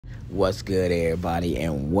What's good, everybody,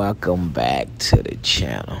 and welcome back to the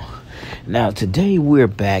channel. Now, today we're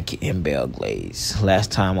back in Belle Glade. Last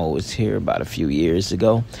time I was here about a few years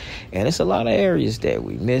ago, and it's a lot of areas that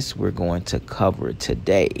we missed. We're going to cover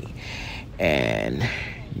today, and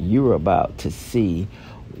you're about to see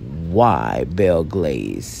why Belle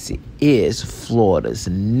Glade is Florida's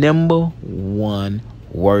 #1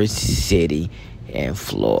 worst city in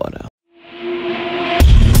Florida.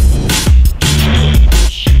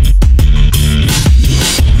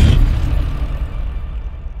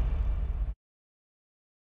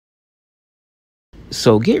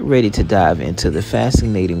 So get ready to dive into the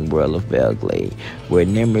fascinating world of Belle Glade, where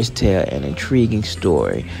numbers tell an intriguing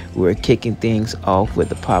story. We're kicking things off with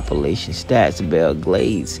the population stats. Belle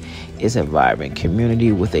Glade is a vibrant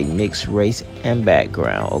community with a mixed race and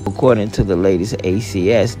background. According to the latest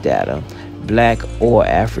ACS data, Black or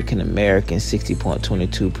African American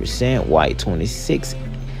 60.22%, white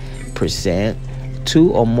 26%,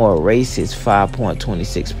 two or more races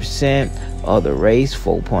 5.26%, other race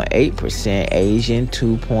 4.8%, Asian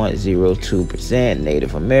 2.02%,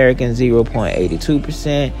 Native American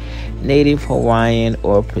 0.82%, Native Hawaiian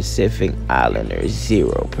or Pacific Islanders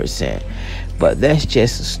 0%. But that's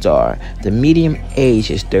just a start. The median age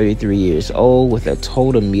is 33 years old with a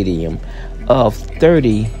total median of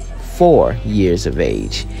 34 years of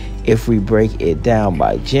age. If we break it down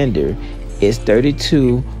by gender, it's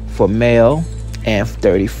 32 for male and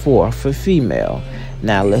 34 for female.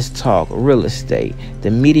 Now let's talk real estate. The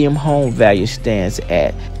median home value stands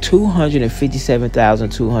at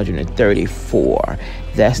 $257,234.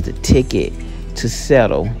 That's the ticket to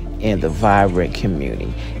settle in the vibrant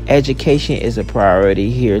community. Education is a priority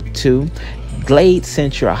here too. Glade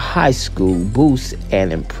Central High School boasts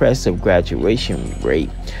an impressive graduation rate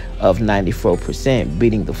of 94%,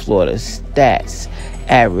 beating the Florida stats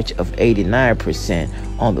average of 89%.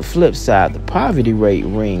 On the flip side, the poverty rate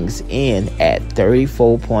rings in at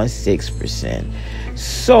 34.6%.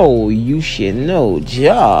 So you should know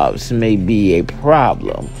jobs may be a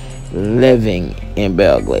problem living in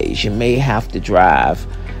Belle Glade. You may have to drive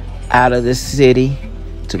out of the city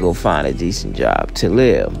to go find a decent job to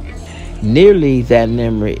live. Nearly that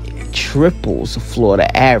number triples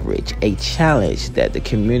Florida average, a challenge that the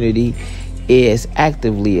community is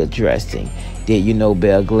actively addressing. Did you know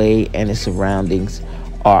Belle Glade and its surroundings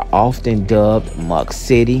are often dubbed Muck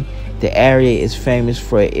City? The area is famous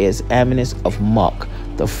for its abundance of muck,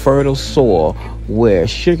 the fertile soil where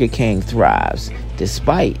sugarcane thrives.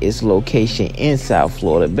 Despite its location in South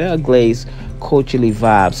Florida, Belle Glade's culturally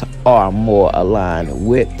vibes are more aligned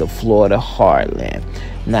with the Florida heartland.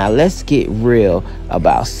 Now let's get real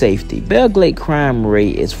about safety. Belle Glade crime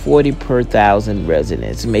rate is 40 per 1,000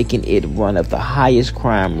 residents, making it one of the highest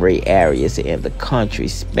crime rate areas in the country,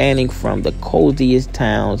 spanning from the coziest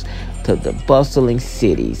towns to the bustling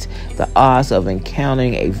cities. The odds of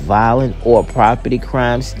encountering a violent or property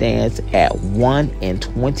crime stands at 1 in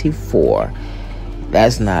 24.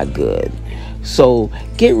 That's not good. So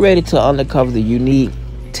get ready to uncover the unique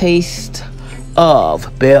taste of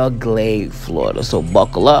Belle Glade, Florida. So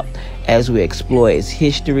buckle up as we explore its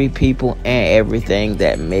history, people, and everything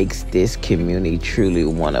that makes this community truly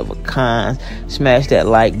one of a kind. Smash that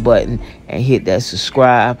like button and hit that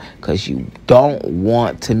subscribe because you don't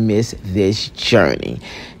want to miss this journey.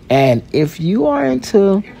 And if you are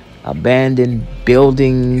into abandoned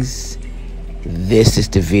buildings, this is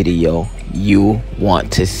the video you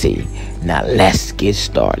want to see. Now let's get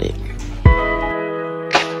started.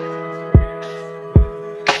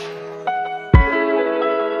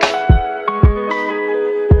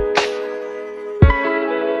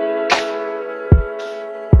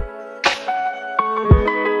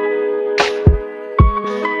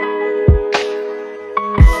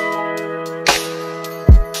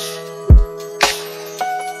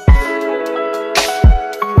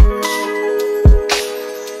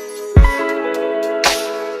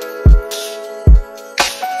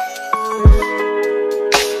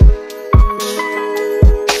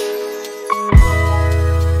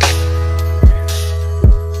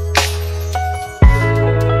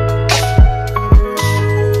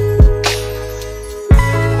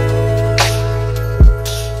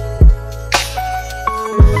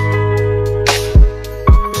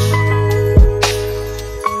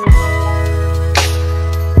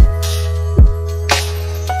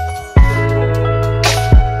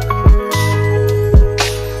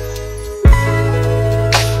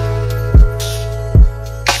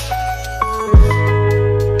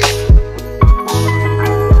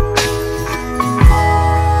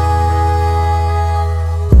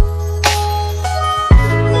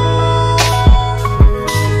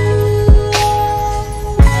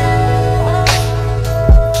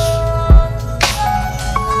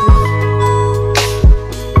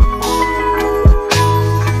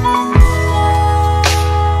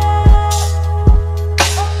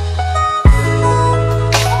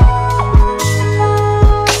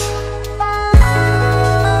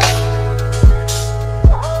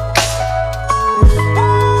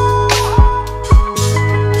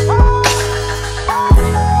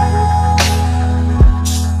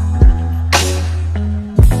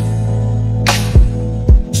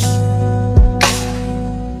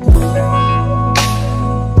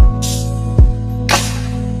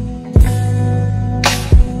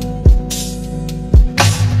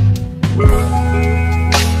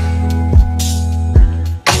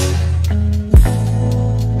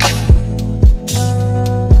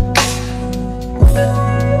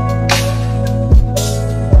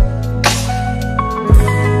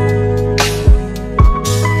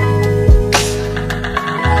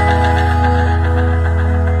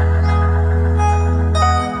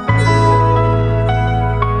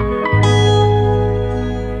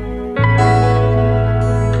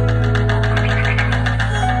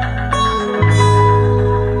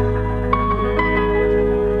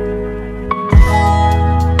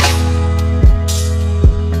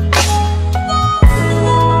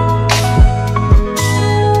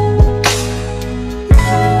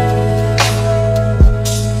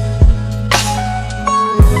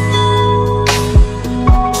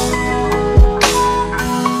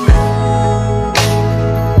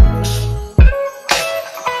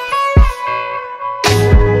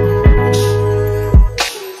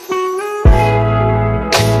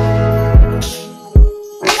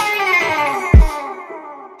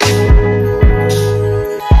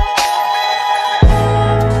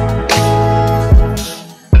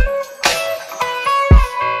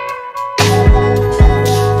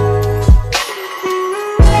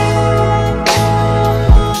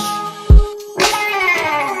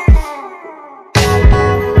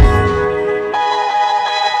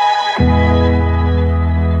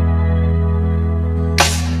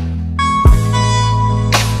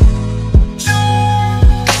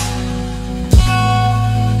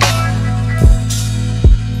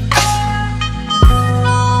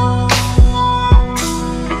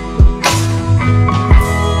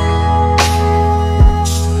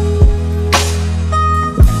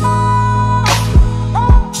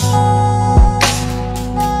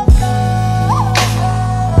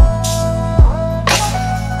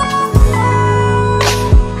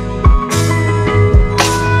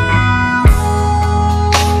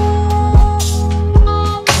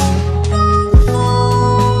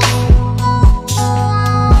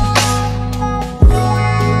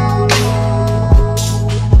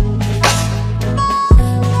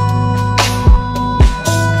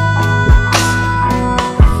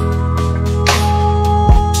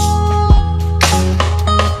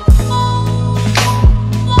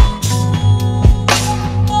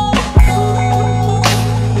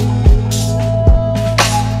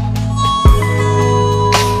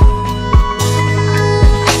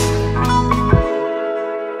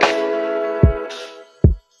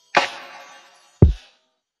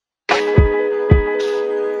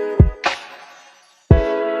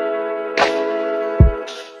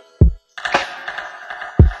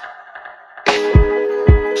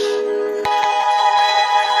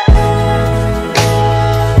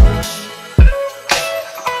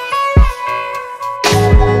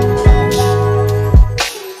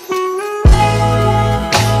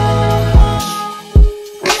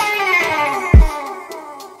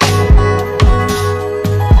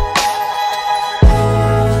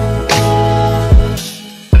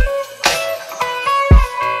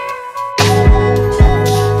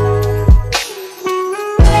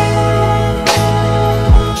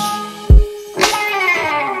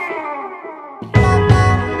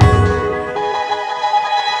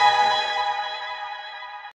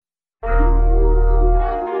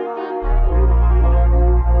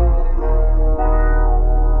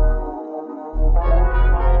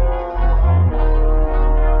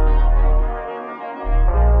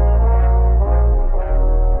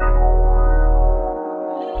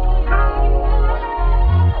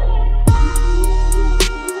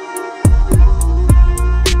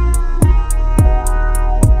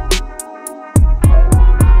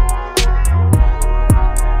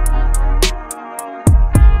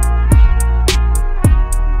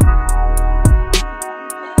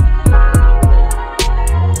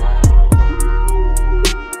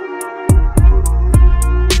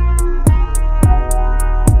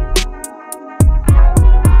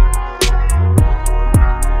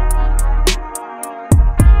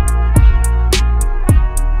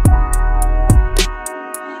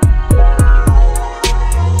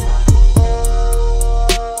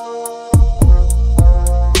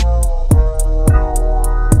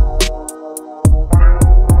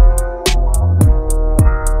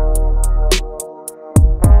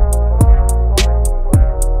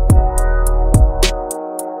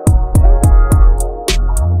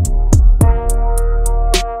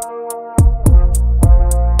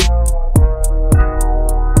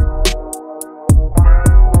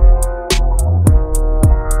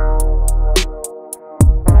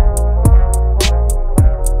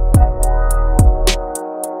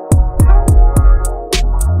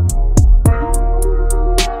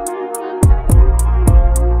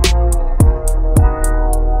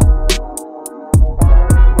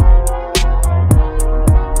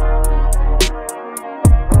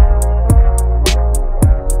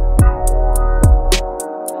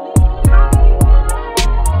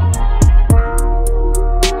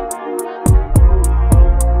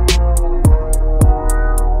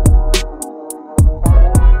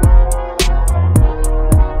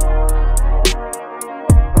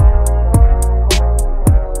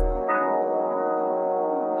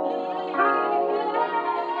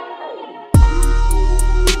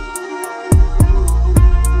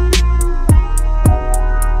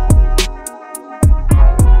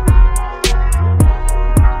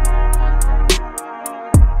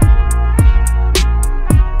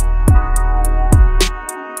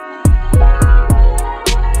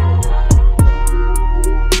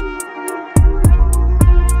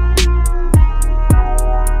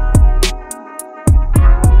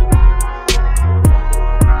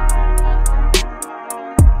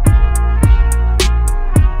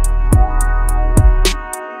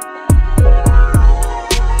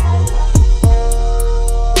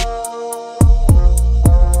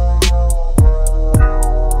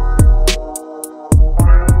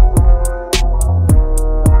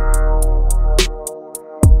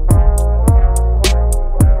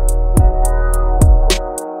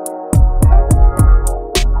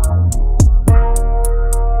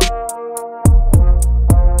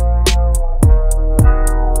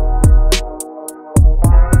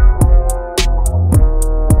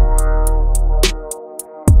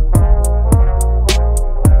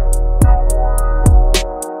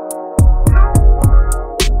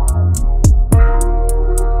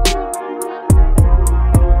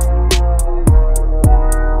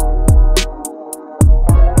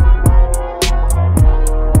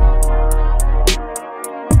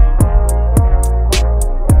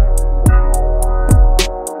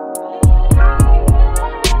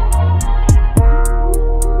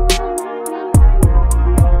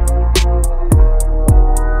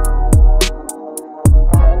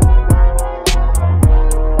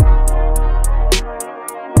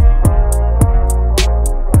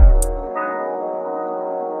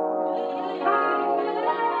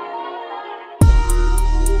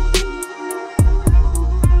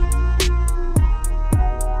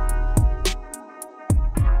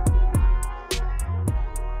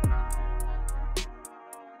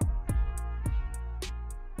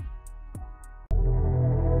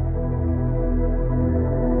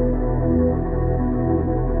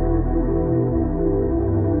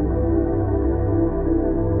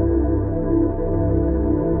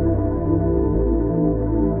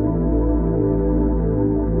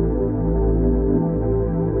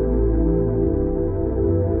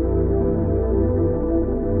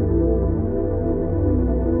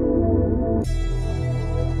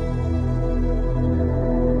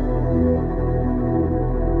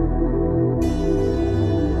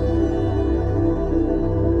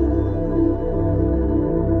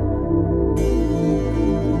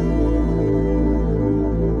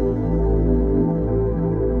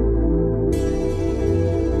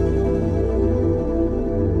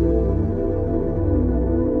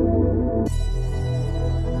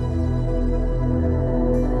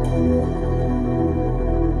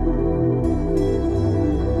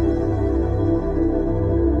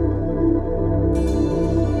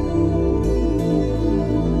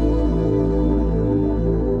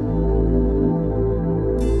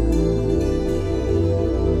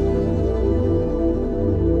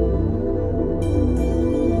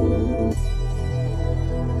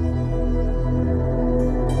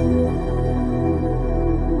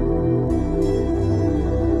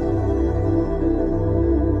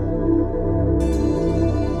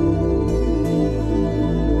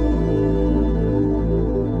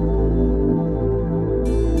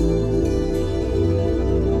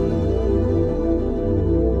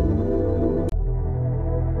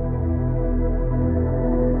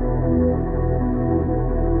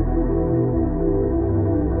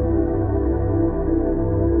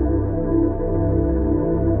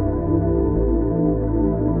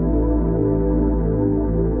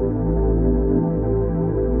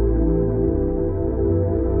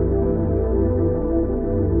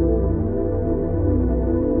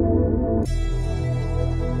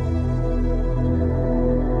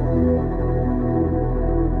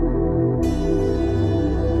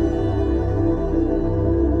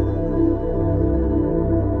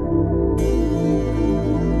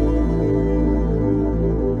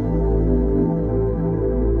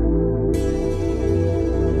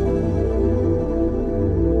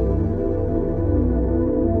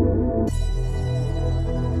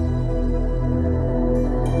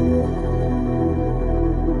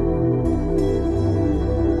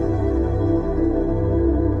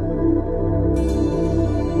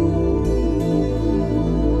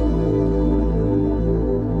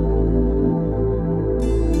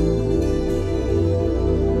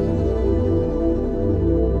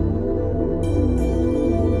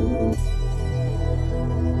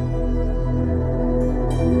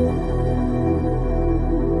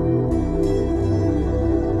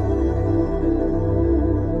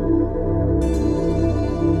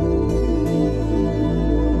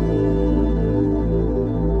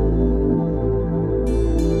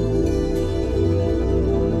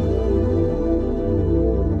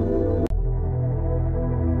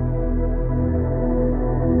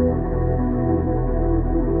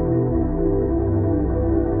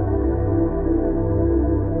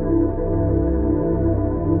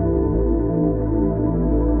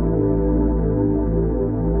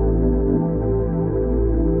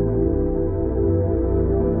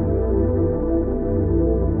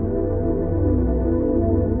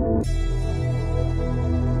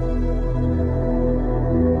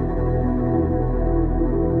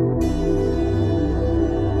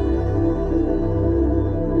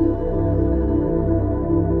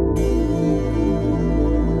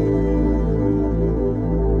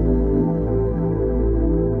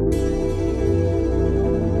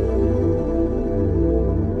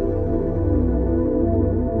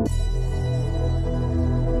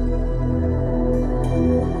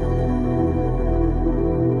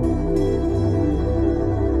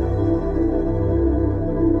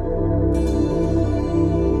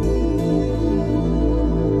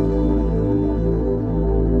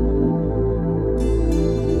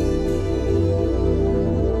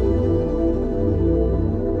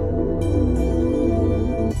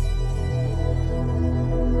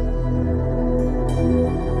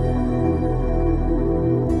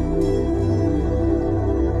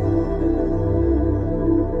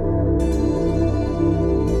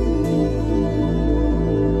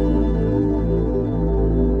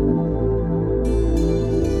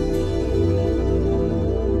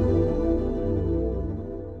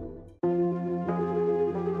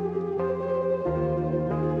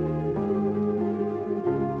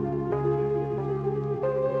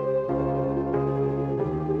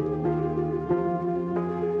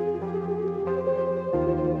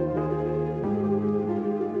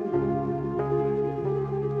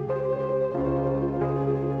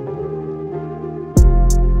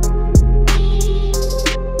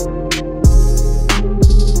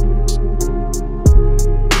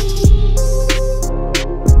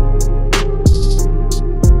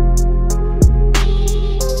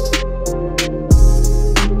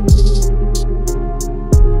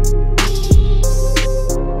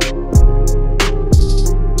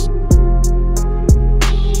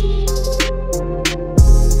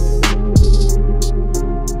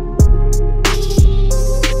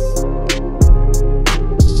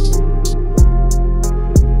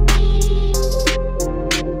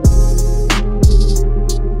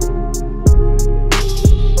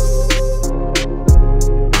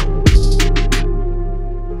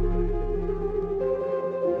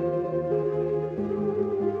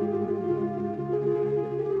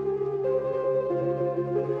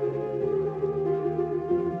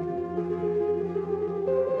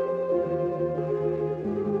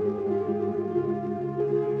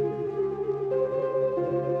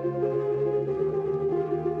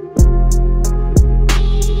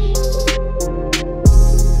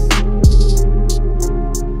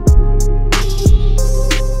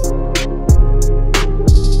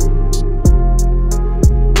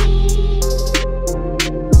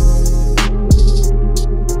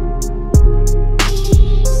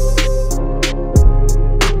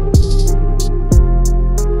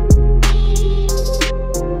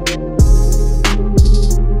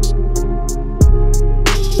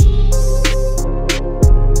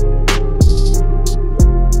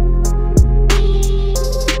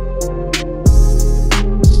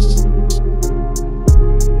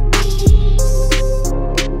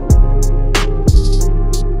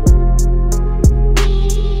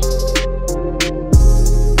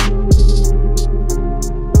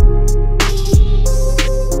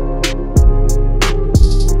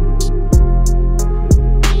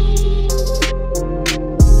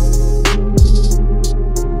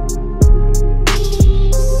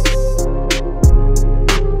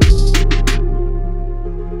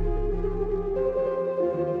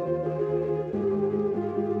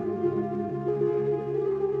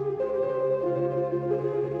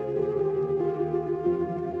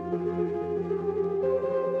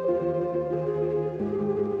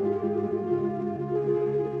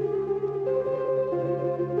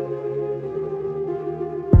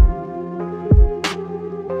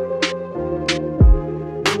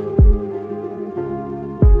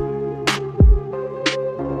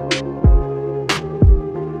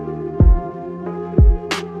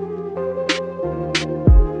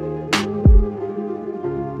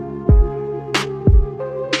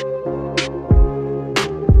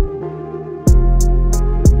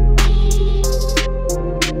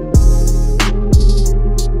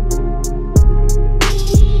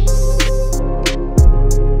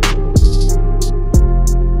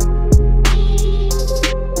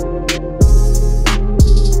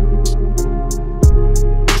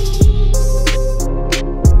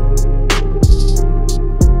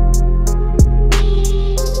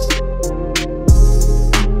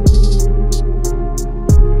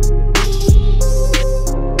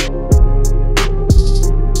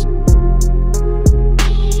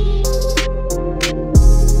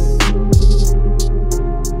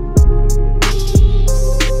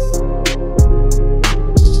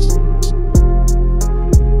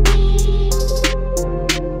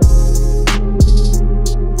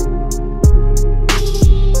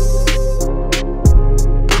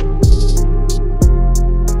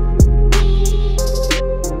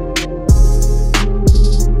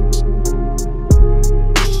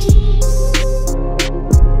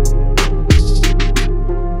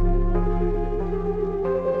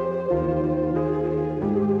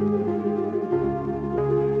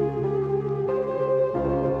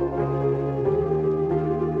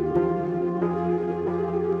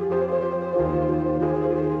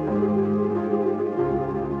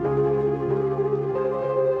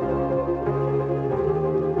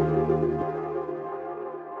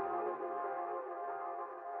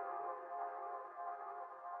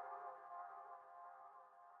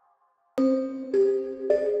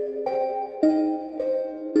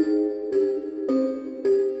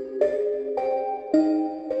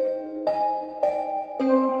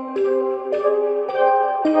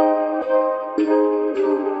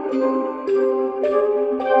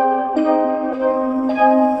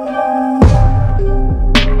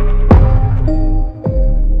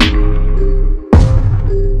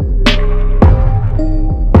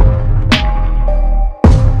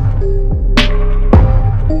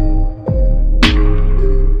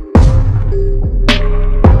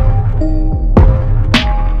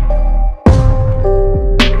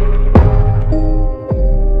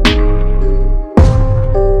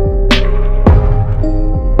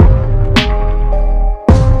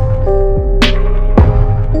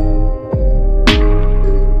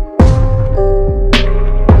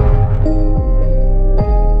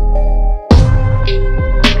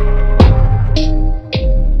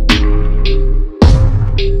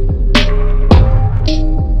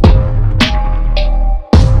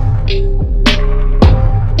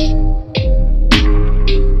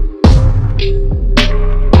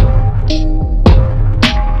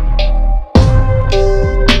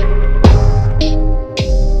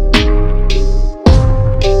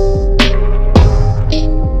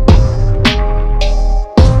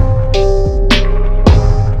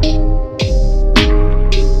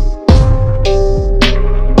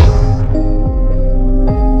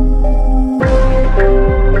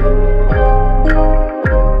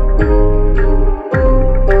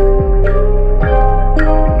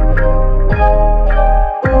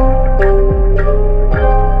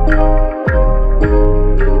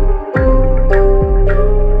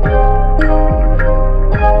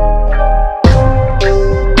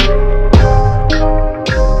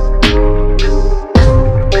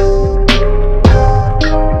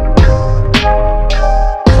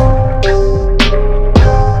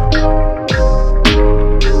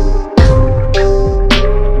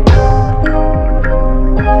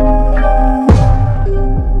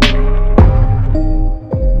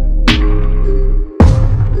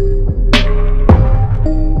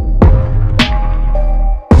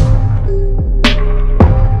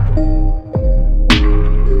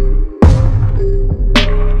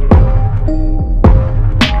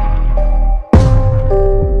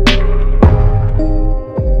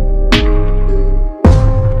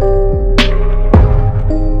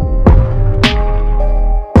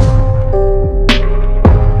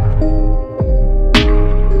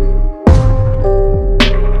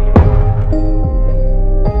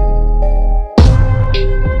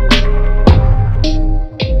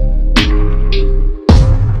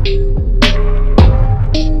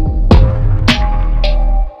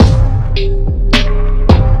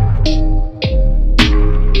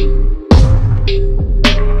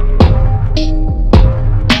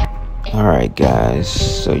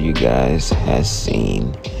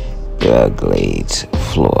 Belle Glade,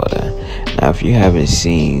 Florida. Now, if you haven't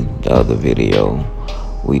seen the other video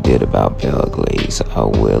we did about Belle Glade, I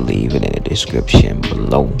will leave it in the description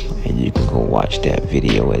below, and you can go watch that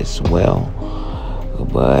video as well.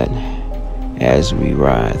 But as we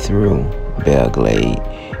ride through Belle Glade,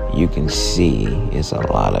 you can see it's a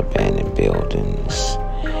lot of abandoned buildings.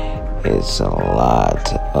 It's a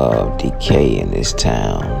lot of decay in this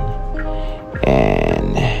town,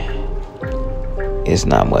 and it's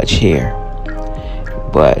not much here.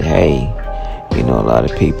 But hey, you know, a lot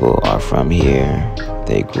of people are from here.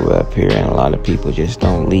 They grew up here, and a lot of people just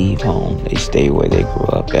don't leave home. They stay where they grew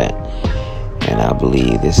up at. And I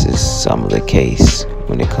believe this is some of the case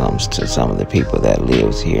when it comes to some of the people that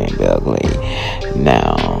lives here in Belle Glade.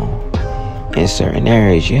 Now, in certain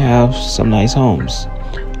areas, you have some nice homes,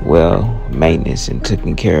 well maintenance and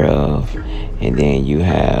taken care of, and then you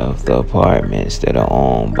have the apartments that are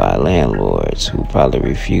owned by landlords who probably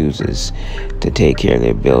refuses to take care of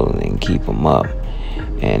their building and keep them up,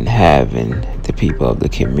 and having the people of the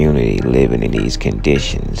community living in these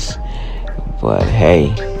conditions. But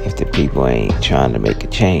hey, if the people ain't trying to make a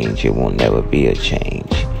change, it won't never be a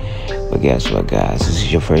change. But guess what, guys? This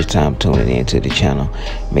is your first time tuning into the channel.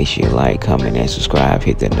 Make sure you like, comment, and subscribe.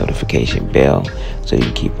 Hit that notification bell so you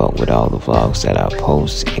can keep up with all the vlogs that I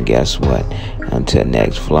post. And guess what? Until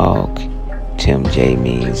next vlog, Tim J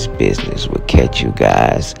Means Business will catch you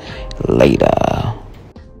guys later.